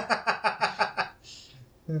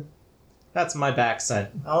 That's my baccent.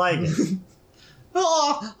 I like it.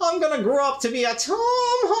 Oh, I'm gonna grow up to be a Tom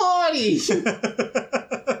Hardy.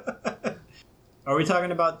 Are we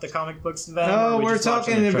talking about the comic books Venom? or No, are we we're just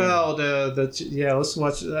watching talking the trailer? about yeah. Let's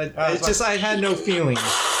watch. let's It's just I had no feelings.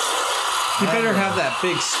 He better have that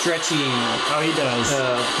big stretchy Oh, he does.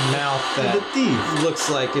 mouth the that thief. looks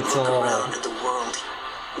like it's all Around at the world.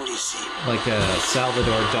 What do you see? like a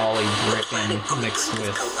Salvador Dali dripping Planet on the mixed brink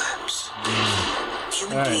of with. collapse.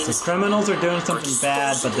 Human All right, so beings criminals are doing something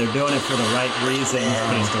bad, but they're doing it for the right reason,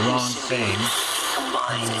 but it's the wrong thing.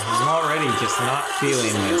 I'm already just not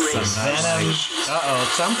feeling this. Venom.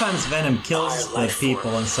 Sometimes Venom kills the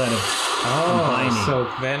people instead of combining. So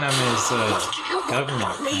Venom is a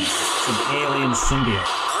government thing. It's an alien symbiote.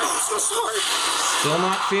 I'm so sorry. Still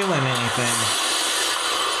not feeling anything.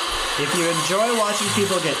 If you enjoy watching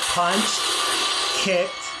people get punched,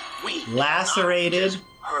 kicked, lacerated,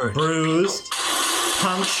 bruised,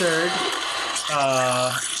 punctured,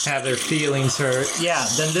 Have their feelings hurt. yeah,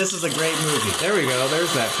 then this is a great movie. There we go.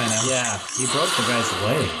 There's that Venom. Yeah, he broke the guy's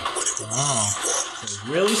leg. Oh. He's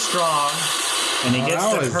really strong, and he gets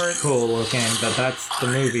That to was hurt. cool looking, but that's the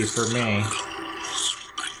movie for me.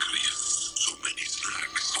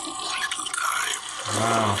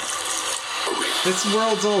 Wow. This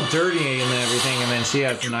world's all dirty and everything, and then she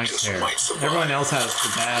has nice hair. Everyone else has the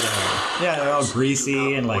bad hair. Yeah, they're all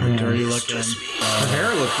greasy and like dirty looking. Her hair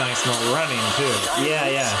looked nice while running too.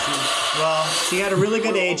 Yeah. She had a really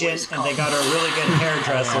good agent, and they got her a really good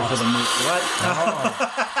hairdresser for the movie.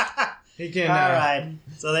 What? He can. All right.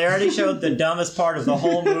 So they already showed the dumbest part of the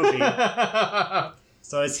whole movie.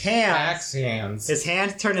 So his hands, Axe hands. his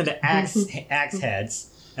hands turn into axe heads,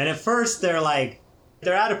 and at first they're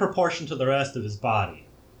out of proportion to the rest of his body.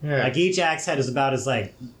 Yeah. Like each axe head is about as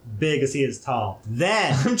like big as he is tall.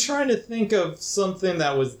 Then I'm trying to think of something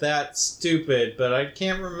that was that stupid, but I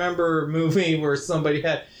can't remember a movie where somebody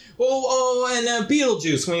had. And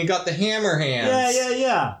Beetlejuice when he got the hammer hands.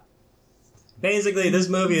 yeah. Basically, this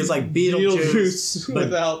movie is like Beetlejuice, but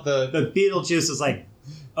without the. Beetlejuice is like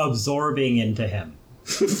absorbing into him.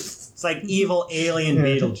 It's like evil alien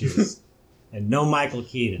Beetlejuice, and no Michael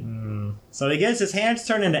Keaton. So he gets his hands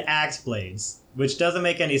turned into axe blades, which doesn't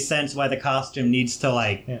make any sense why the costume needs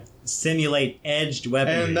to simulate edged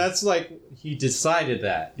weaponry. And that's like he decided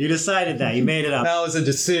that. You decided that. You made it up. That was a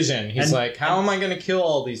decision. He's like, how am I going to kill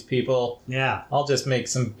all these people? Yeah. I'll just make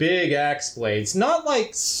some big axe blades. Not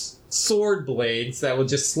like sword blades that will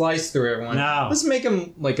just slice through everyone. No. Let's make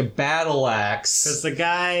them like a battle axe. Because the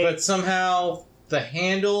guy... But somehow the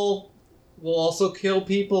handle will also kill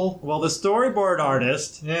people. Well, the storyboard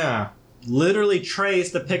artist Yeah. literally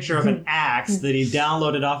traced a picture of an axe that he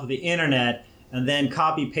downloaded off of the internet and then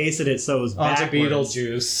copy-pasted it so it was Onto backwards.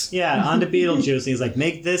 Beetlejuice. Yeah, onto Beetlejuice. And he's like,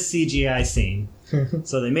 make this CGI scene.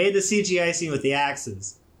 So they made the CGI scene with the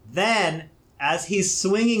axes. Then, as he's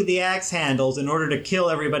swinging the axe handles in order to kill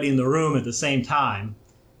everybody in the room at the same time,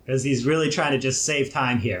 because he's really trying to just save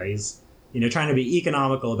time here. He's, trying to be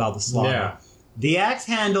economical about the slaughter. Yeah. The axe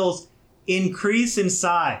handles increase in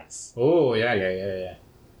size. Oh, yeah.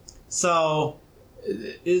 So,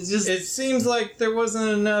 it's just... It seems like there wasn't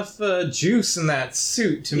enough juice in that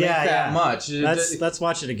suit to make that much. Let's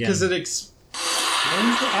watch it again. Because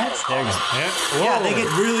Where's the axe? There you go. Yeah. Yeah, they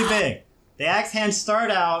get really big. The axe hands start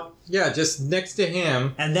out, just next to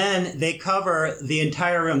him. and then they cover the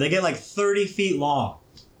entire room. They get like 30 feet long.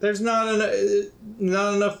 There's not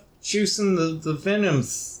enough juice in the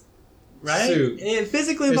Venom's Right? suit.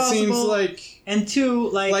 Physically It impossible. seems like and two,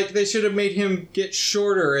 like they should have made him get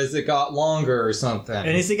shorter as it got longer or something. and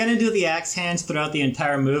is he going to do the axe hands throughout the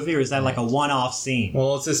entire movie, or is that like a one-off scene?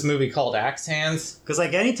 Well, it's this movie called Axe Hands. Because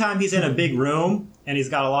like anytime he's in a big room and he's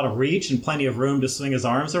got a lot of reach and plenty of room to swing his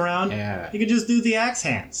arms around, Yeah. he could just do the axe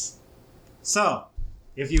hands. So,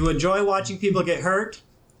 if you enjoy watching people get hurt,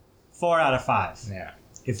 4 out of 5. Yeah.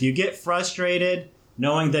 If you get frustrated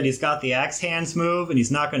knowing that he's got the axe hands move and he's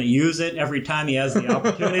not going to use it every time he has the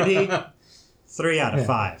opportunity, 3 out of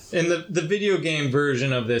 5. In the video game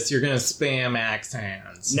version of this, you're gonna spam Axe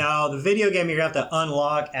Hands. No, the video game, you're going to have to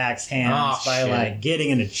unlock axe hands Oh, by shit. like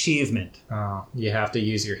getting an achievement. Oh, you have to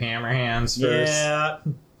use your hammer hands first. Yeah.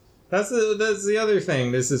 That's the other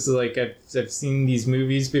thing. This is like I've seen these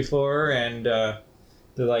movies before, and they're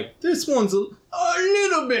like, this one's a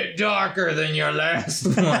little bit darker than your last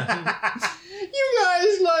one. You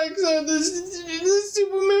guys like this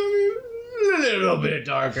super movie a little bit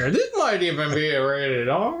darker. This might even be a rated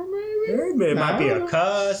R, maybe. It might be a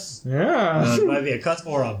cuss. Yeah. It might be a cuss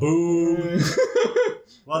or a boom.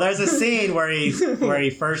 Well, there's a scene where he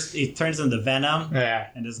turns into Venom, Yeah.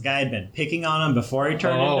 and this guy had been picking on him before he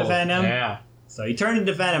turned into Venom. Yeah. So he turned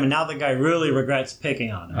into Venom, and now the guy really regrets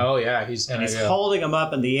picking on him. Oh yeah, he's and gonna he's go. holding him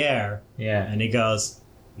up in the air, Yeah. and he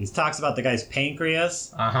talks about the guy's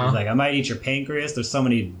pancreas. Uh-huh. He's like, I might eat your pancreas. There's so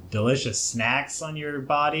many delicious snacks on your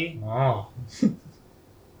body. Oh.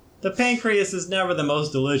 The pancreas is never the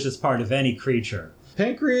most delicious part of any creature.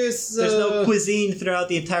 Pancreas. There's no cuisine throughout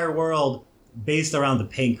the entire world based around the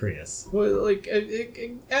pancreas. Well, like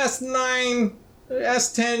S9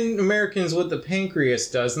 ask 10 Americans what the pancreas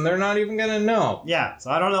does, and they're not even gonna know. Yeah, so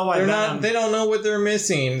I don't know why They don't know what they're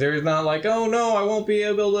missing. They're not like, oh no, I won't be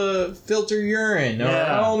able to filter urine. Or,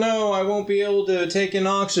 Yeah. oh no, I won't be able to take in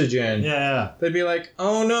oxygen. Yeah. They'd be like,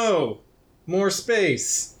 oh no, more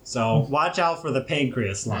space. So watch out for the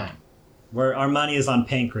pancreas line. Where our money is on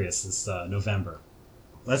pancreas this November.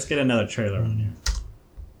 Let's get another trailer on here.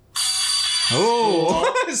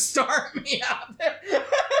 Oh, start me out there.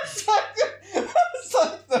 It's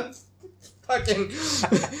like the fucking.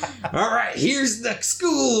 All right, here's the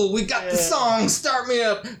school. We got the song. Start me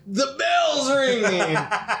up. The bell's ringing.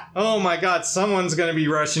 Oh my God, someone's gonna be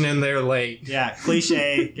rushing in there late. Yeah,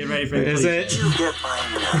 cliche. Get ready for the Is cliche. it? You get my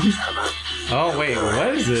nerves about Oh wait,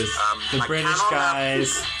 what is this? The I British cannot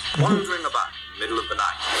guys. have you wandering about middle of the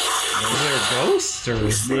night. Is there ghosts or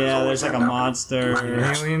Yeah, there's like a monster.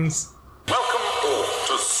 aliens? Welcome all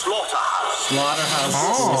to Slaughterhouse. Slaughterhouse.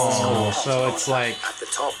 Oh, so it's like At the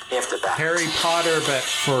top, after that. Harry Potter, but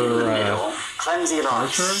for Cleanse your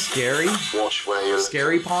eyes. scary, Wash where you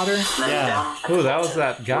scary Potter. Yeah. Oh, that was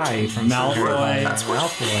that guy from Malfoy.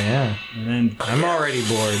 Malfoy, yeah. And then I'm already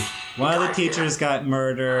bored. one of the teachers got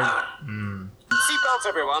murdered. Seatbelts,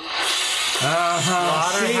 everyone.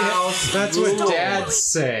 Slaughterhouse That's what rules. dads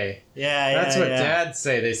say. Yeah, That's what yeah. dads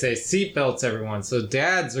say. They say seatbelts, everyone. So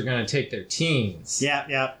dads are gonna take their teens. Yeah,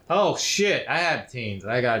 yeah. Oh shit! I have teens.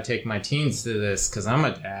 I gotta take my teens to this because I'm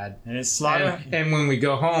a dad. And it's Slaughter. And when we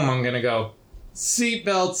go home, I'm gonna go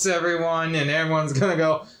seatbelts, everyone, and everyone's gonna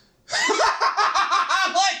go.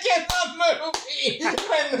 Like in the movie,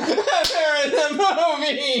 when they're in the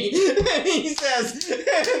movie, and he says,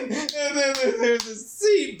 "There's a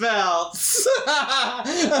seatbelts."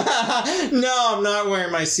 No, I'm not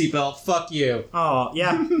wearing my seatbelt. Fuck you. Oh,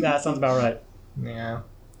 yeah, that sounds about right. Yeah.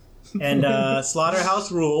 And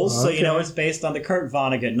Slaughterhouse Rules, so you know Okay. it's based on the Kurt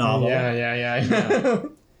Vonnegut novel Yeah.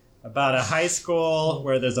 about a high school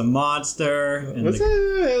where there's a monster. And What's it?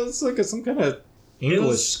 It's like some kind of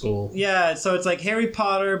English school. Yeah, so it's like Harry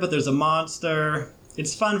Potter, but there's a monster.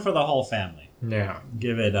 It's fun for the whole family. Yeah.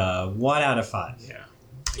 Give it a 1 out of 5. Yeah.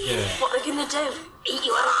 What are they gonna do? Eat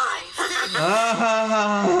you alive?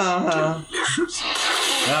 Delicious.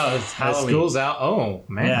 Oh, it's The Halloween. school's out. Oh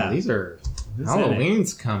man, Yeah. these are Who's in it?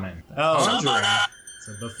 Halloween's coming. Oh, Conjuring.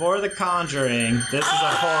 so before The Conjuring, this is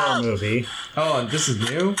a horror movie. Oh, and this is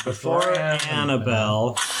new. Before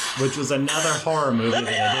Annabelle, which was another horror movie that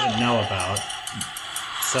I didn't know about.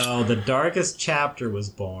 So the Darkest Chapter was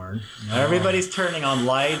born. Now everybody's turning on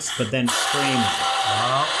lights, but then screaming.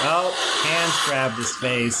 Oh, hands grabbed his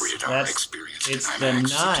face. That's it's the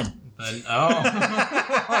nun.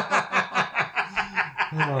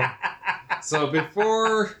 So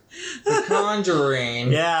before The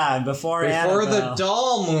Conjuring, Yeah, and before before the Annabelle.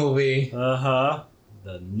 Doll movie, The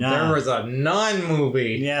nun. there was a Nun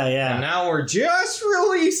movie. Yeah, yeah. And now we're just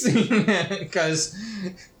releasing it because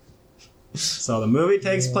So the movie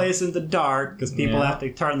takes place in the dark because people Yeah. have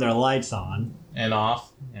to turn their lights on. and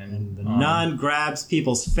off And the on. nun grabs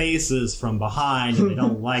people's faces from behind, and they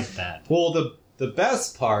don't like that. Well, the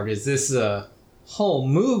best part is this whole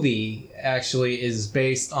movie actually is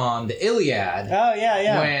based on the Iliad. Oh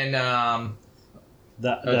yeah, When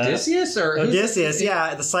The Odysseus or who's- Odysseus,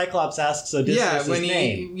 yeah. The Cyclops asks Odysseus yeah, his when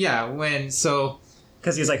name so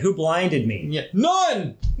because he's like, "Who blinded me?" yeah,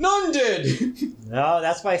 none did. No,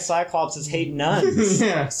 that's why Cyclops hate nuns.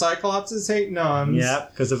 Yeah, Cyclopses hate nuns. Yeah,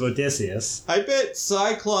 because of Odysseus. I bet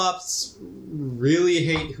Cyclops really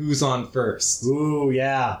hate who's on first. Ooh,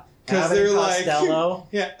 yeah. Because Abbott they're and like, Costello.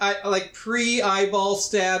 yeah, I like pre-eyeball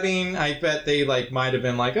stabbing. I bet they like might have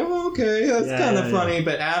been like, oh, okay, that's Yeah, kind of yeah, funny.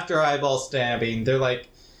 But after eyeball stabbing, they're like,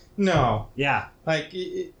 no, Yeah, like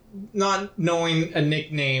not knowing a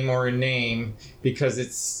nickname or a name because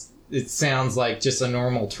it sounds like just a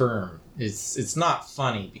normal term. It's not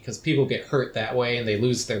funny because people get hurt that way and they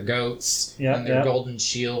lose their goats Yeah, and their yeah. golden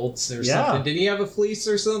shields or Yeah. something. Did he have a fleece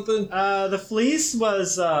or something? the fleece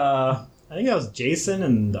was I think that was Jason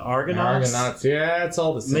and the Argonauts. Argonauts, yeah, it's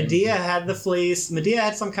all the same. Medea had the fleece. Medea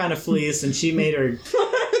had some kind of fleece, and she made her.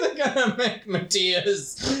 They're gonna make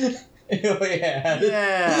Medea's Iliad.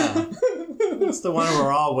 Yeah, that's the one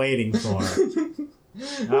we're all waiting for.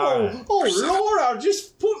 All right. Oh Lord, I'll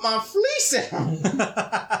just put my fleece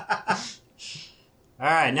out. All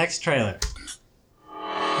right, next trailer. All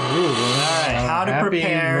right, how to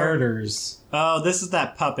prepare- murders. Oh, this is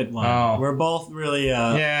that puppet one. Oh. We're both really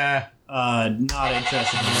Yeah. not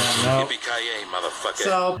interested in that. No. Yippee-ki-yay, motherfucker.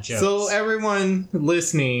 So, So everyone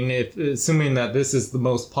listening, assuming that this is the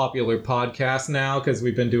most popular podcast now because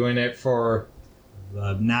we've been doing it for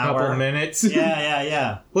an hour. Couple minutes.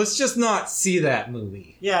 Yeah. Let's just not see that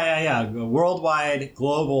movie. Yeah. Worldwide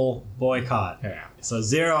global boycott. Yeah. So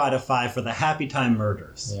 0 out of 5 for the Happy Time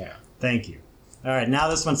Murders. Yeah. Thank you. All right, now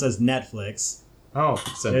this one says Netflix. Oh,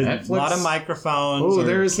 it's a There's Netflix. a lot of microphones. Oh, or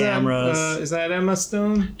there's cameras. Is that Emma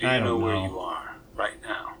Stone? Do I you know don't where know. you are right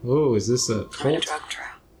now? Oh, is this a I'm in a cult? drug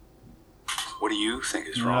trap. What do you think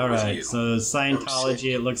is wrong All with right, you? so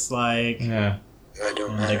Scientology, it looks like. Yeah. I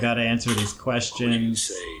don't And they got to answer these questions.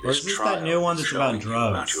 say Or is this this that new one that's trial about showing you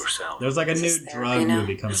about drugs? yourself. There's like a new Is this drug therapy now?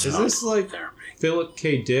 movie coming Is out. this like Therapy. Philip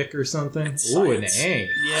K. Dick or something? It's Ooh, an science. A.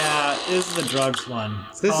 Yeah, this is the drugs one.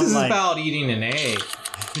 It's This called, is like- about eating an egg.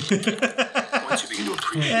 Once you begin to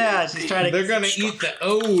appreciate Yeah, she's trying to. They're gonna eat the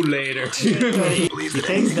O later. He believe that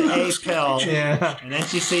takes the anything A else pill, Yeah. and then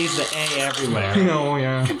she sees the A everywhere. Oh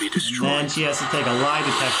yeah. can be And destroyed. then she has to take a lie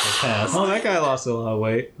detector test. Oh, that guy lost a lot of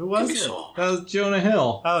weight. Who can was be it? solved. That was Jonah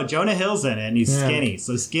Hill. Oh, Jonah Hill's in it, and he's Yeah. skinny.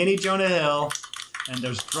 So skinny Jonah Hill, and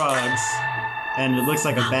there's drugs, and it looks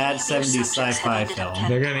like a bad 70s sci-fi film.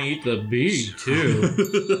 They're gonna eat the bee too.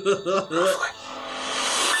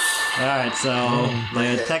 Alright, so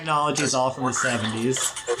the technology is all from the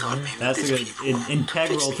 70s. That's a good,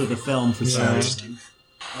 integral to the film for some Yeah. reason.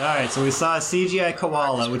 Alright, so we saw a CGI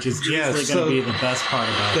koala, which is Yeah, usually so going to be the best part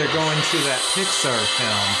about it. They're going to that Pixar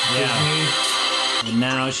film. Yeah. And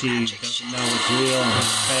now she doesn't know what's real and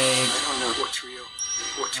what's fake. I don't know what's real.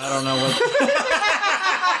 What's I don't know what.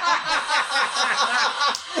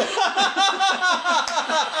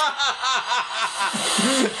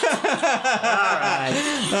 Alright.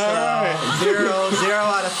 So, zero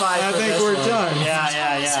out of 5 I for think this we're one. done.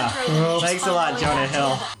 Yeah. Well, Thanks a lot, Jonah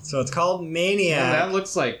Hill. So it's called Maniac. yeah, that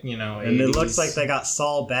looks like, you know, And it 80s. looks like they got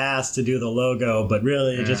Saul Bass to do the logo, but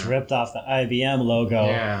really it just Yeah. ripped off the IBM logo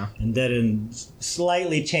Yeah. and then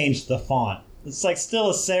slightly changed the font. It's like still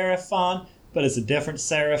a serif font, but it's a different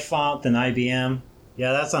serif font than IBM.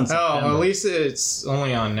 Yeah, that's on Oh, September. at least it's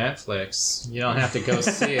only on Netflix. You don't have to go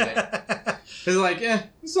see it. It's like,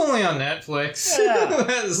 it's only on Netflix. Yeah.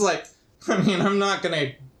 It's like, I mean, I'm not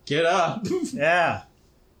gonna get up. Yeah.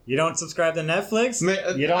 You don't subscribe to Netflix?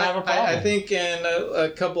 You don't have a problem. I think in a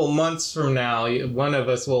couple months from now, one of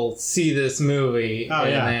us will see this movie, Oh, and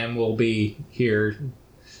yeah. then we'll be here.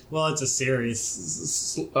 Well, it's a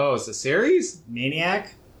series. Oh, it's a series?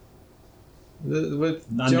 Maniac? With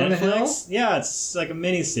On Jonah Netflix? Hill? Yeah, it's like a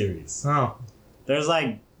mini-series. Oh. There's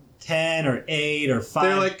like 10 or 8 or 5.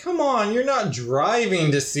 They're like, come on, you're not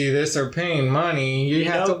driving to see this or paying money. You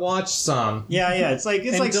have know- to watch some. Yeah, it's like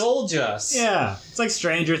Indulge us. yeah, it's like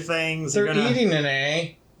Stranger Things. They're You're gonna- eating an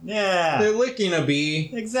A. Yeah, They're licking a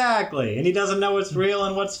B. exactly. And he doesn't know what's real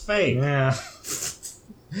and what's fake. Yeah.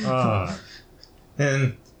 Oh,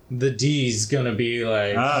 And the D's gonna be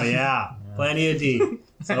like, oh yeah, plenty of D.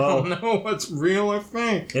 I don't So know what's real or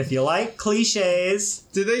fake. if you like cliches,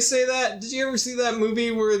 Did they say that? Did you ever see that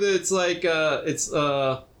movie where it's like it's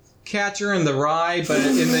Catcher in the Rye, but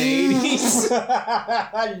in the 80s?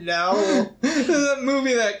 no. That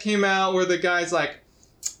movie that came out where the guy's like,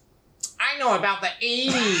 I know about the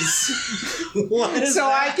 80s. What is So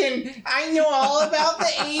that? I know all about the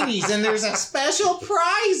 80s, and there's a special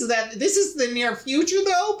prize that this is the near future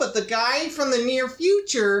though, but the guy from the near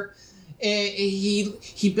future,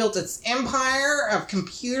 he built its empire of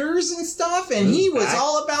computers and stuff, and he was back-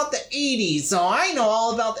 all about the 80s. So I know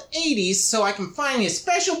all about the 80s, so I can find a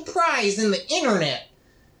special prize in the internet.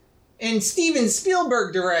 And Steven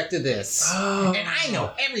Spielberg directed this. Oh. And I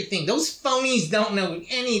know everything. Those phonies don't know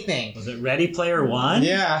anything. Was it Ready Player One?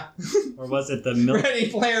 Yeah. Or was it the Milk? Ready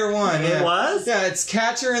Player One. It Yeah. was. Yeah, it's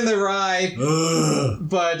Catcher in the Rye, Ugh.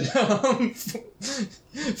 but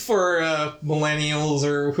for millennials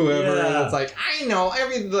or whoever, Yeah. it's like I know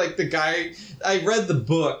the guy. I read the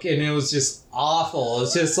book and it was just awful.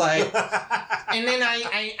 It's just like, and then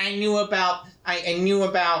I knew about. I knew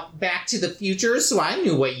about Back to the Future, so I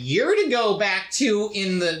knew what year to go back to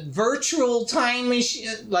in the virtual time machine.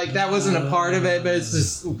 Like, that wasn't a part of it, but it's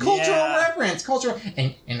just cultural Yeah. reference.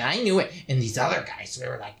 And I knew it. And these other guys, they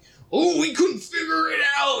were like, oh, we couldn't figure it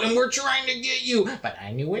out, and we're trying to get you. But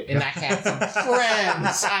I knew it, and I had some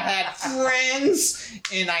friends. I had friends,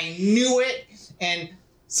 and I knew it. And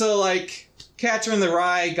so, like, Catcher in the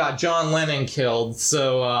Rye got John Lennon killed,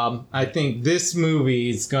 so I think this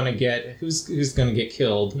movie is gonna get who's gonna get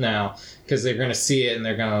killed now, because they're gonna see it and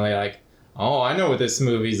they're gonna be like, oh, I know what this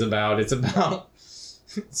movie's about. It's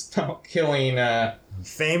about killing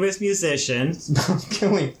Famous musician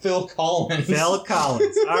killing Phil Collins. Phil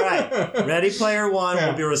Collins. All right, Ready Player One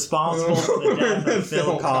will be responsible for the death of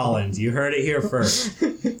Phil Collins. You heard it here first.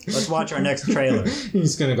 Let's watch our next trailer.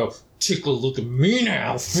 He's gonna go, take a look at me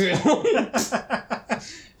now, Phil.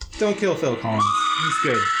 don't kill Phil Collins.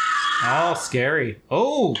 He's good. Oh, scary.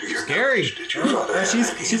 Oh, scary. Did your father have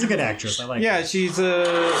She's a good actress. I like. Yeah, she's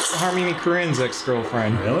Harmony Korine's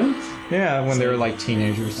ex-girlfriend. Really? Yeah, when they were like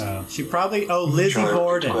teenagers. She probably. Oh, Lizzie Charlie,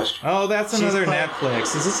 Borden. question. Oh, that's She's another playing-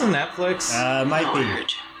 Netflix. Is this a Netflix? Might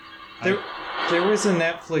be. There was a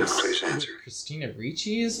Netflix. Please answer. Christina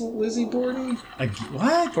Ricci is Lizzie Borden?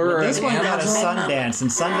 What? Or This an one got a Amazon? Sundance, and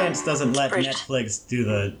Sundance doesn't let Right. Netflix do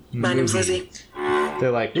the. My name's movie. Lizzie. They're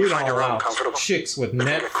like, we don't find it allow uncomfortable? chicks with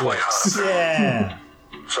Quite Netflix. Yeah.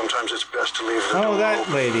 Sometimes it's best to leave the Oh, door that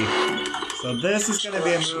open. lady So this is going to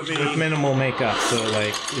be a with movie minimal makeup. So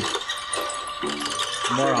like,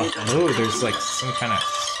 more often. oh, there's like some kind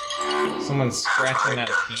of someone scratching at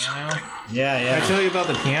a piano. Yeah, Can I yeah. tell you about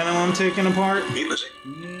the piano I'm taking apart? Eat, Lizzie.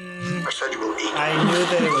 I said you will eat. I knew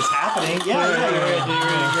that it was happening. Yeah,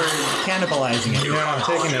 you're cannibalizing it. Yeah, I'm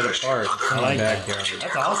taking it apart. It's in I my like that. backyard.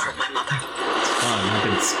 That's awesome. My mother. Fun. I've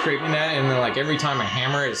been scraping that, and then like every time I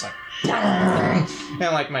hammer it, it's like, and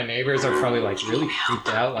like my neighbors are probably like really freaked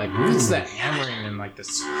out. Like, what's that hammering and like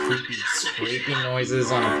this creepy scraping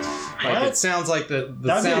noises on it? Like What? it sounds like the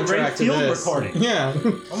That'd be a great soundtrack to field this. recording. Yeah.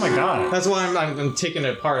 Oh my god. That's why I'm taking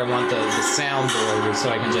it apart. I want the soundboard so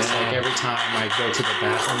I can just like every time I go to the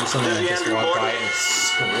bathroom or something, I just walk by and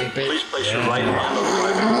scrape it. Please place your Yeah. right hand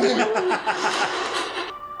on the Bible.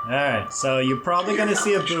 Alright, so you're probably gonna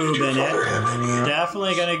see a boob in it.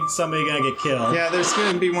 Definitely somebody gonna get killed. Yeah, there's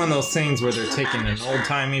gonna be one of those things where they're taking an old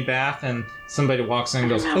timey bath and somebody walks in and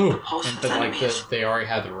goes, oh, and but like they already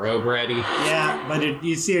have the robe ready. Yeah, but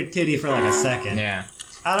you see her titty for like a second. Yeah.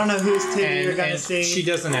 I don't know whose titty you're gonna And see. she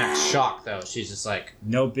doesn't act shocked though. She's just like,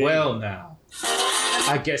 No big. well now,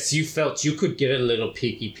 I guess you felt you could get a little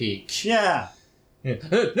peeky peek. Yeah. Yeah.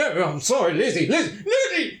 No, I'm sorry, Lizzie.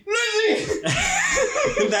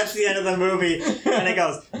 That's the end of the movie. And it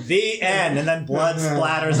goes, the end. And then blood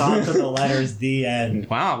splatters onto the letters, the end.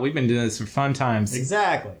 Wow, we've been doing this for fun times.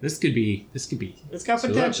 Exactly. This could be. It's got Two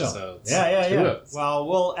potential. episodes. Yeah. Two episodes.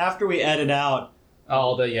 Well, after we edit out,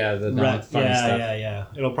 all the right, funny stuff. yeah.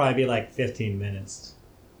 It'll probably be like 15 minutes.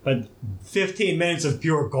 But 15 minutes of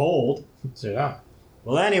pure gold. Yeah.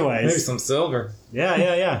 Well, Maybe anyways. some silver.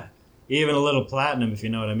 Yeah. Even a little platinum, if you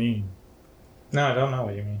know what I mean. No, I don't know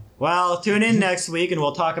what you mean. Well, tune in next week and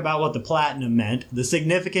we'll talk about what the platinum meant, the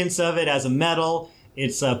significance of it as a metal,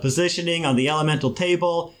 its positioning on the elemental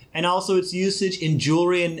table, and also its usage in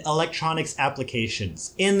jewelry and electronics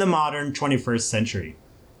applications in the modern 21st century.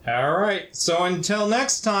 All right. So until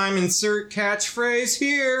next time, insert catchphrase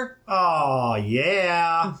here. Oh,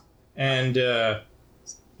 yeah. And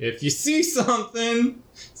if you see something,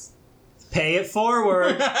 Pay it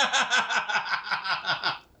forward.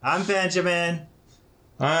 I'm Benjamin.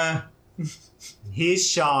 He's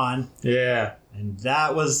Sean. Yeah. And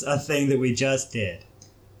that was a thing that we just did.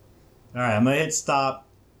 All right, I'm going to hit stop.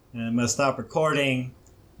 And I'm going to stop recording.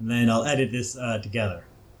 And then I'll edit this together.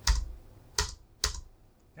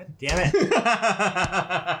 God damn it.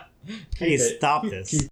 How do you stop this?